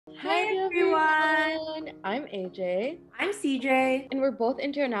everyone! I'm AJ. I'm CJ. And we're both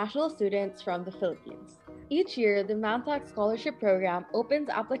international students from the Philippines. Each year, the Mount SAC Scholarship Program opens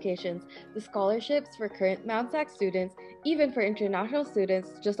applications to scholarships for current Mount SAC students, even for international students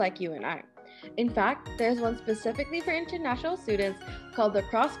just like you and I. In fact, there's one specifically for international students called the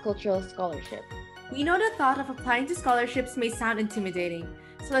Cross-Cultural Scholarship. We know the thought of applying to scholarships may sound intimidating,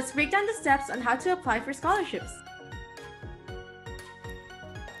 so let's break down the steps on how to apply for scholarships.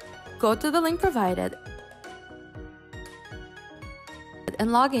 Go to the link provided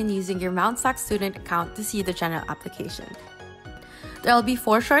and log in using your Mount SAC student account to see the general application. There will be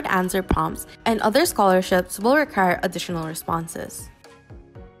 4 short answer prompts, and other scholarships will require additional responses.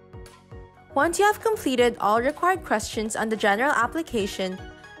 Once you have completed all required questions on the general application,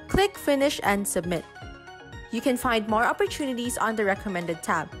 click Finish and Submit. You can find more opportunities on the Recommended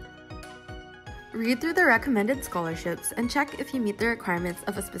tab. Read through the recommended scholarships and check if you meet the requirements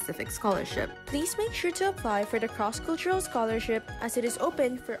of a specific scholarship. Please make sure to apply for the Cross-Cultural Scholarship as it is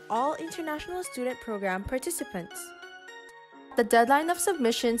open for all International Student Program participants. The deadline of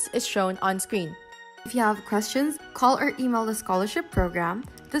submissions is shown on screen. If you have questions, call or email the scholarship program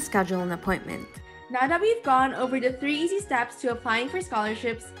to schedule an appointment. Now that we've gone over the 3 easy steps to applying for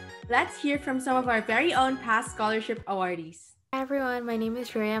scholarships, let's hear from some of our very own past scholarship awardees. Hi everyone, my name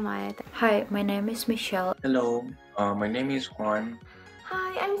is Rhea Maya. Hi, my name is Michelle. Hello, my name is Juan.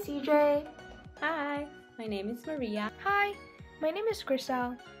 Hi, I'm CJ. Hi, my name is Maria. Hi, my name is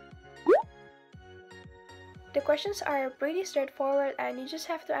Crystal. The questions are pretty straightforward and you just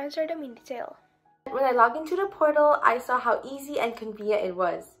have to answer them in detail. When I logged into the portal, I saw how easy and convenient it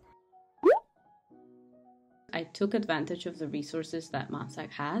was. I took advantage of the resources that Mount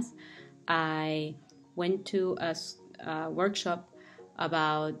SAC has. I went to a workshop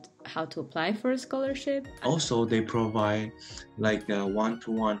about how to apply for a scholarship. Also, they provide like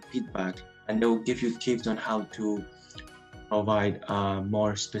one-to-one feedback, and they will give you tips on how to provide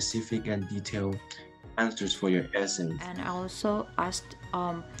more specific and detailed answers for your essays. And I also asked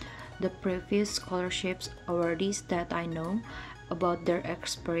the previous scholarships awardees that I know about their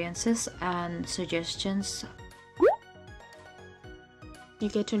experiences and suggestions. You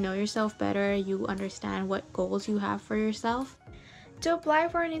get to know yourself better, you understand what goals you have for yourself. To apply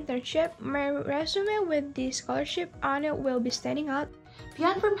for an internship, my resume with the scholarship on it will be standing out.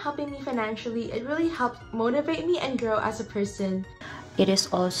 Beyond from helping me financially, it really helped motivate me and grow as a person. It is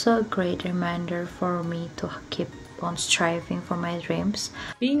also a great reminder for me to keep on striving for my dreams.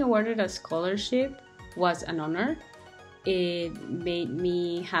 Being awarded a scholarship was an honor. It made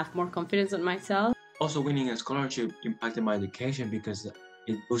me have more confidence in myself. Also, winning a scholarship impacted my education because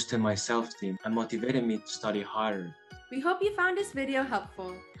it boosted my self-esteem and motivated me to study harder. We hope you found this video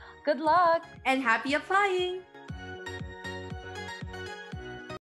helpful. Good luck! And happy applying!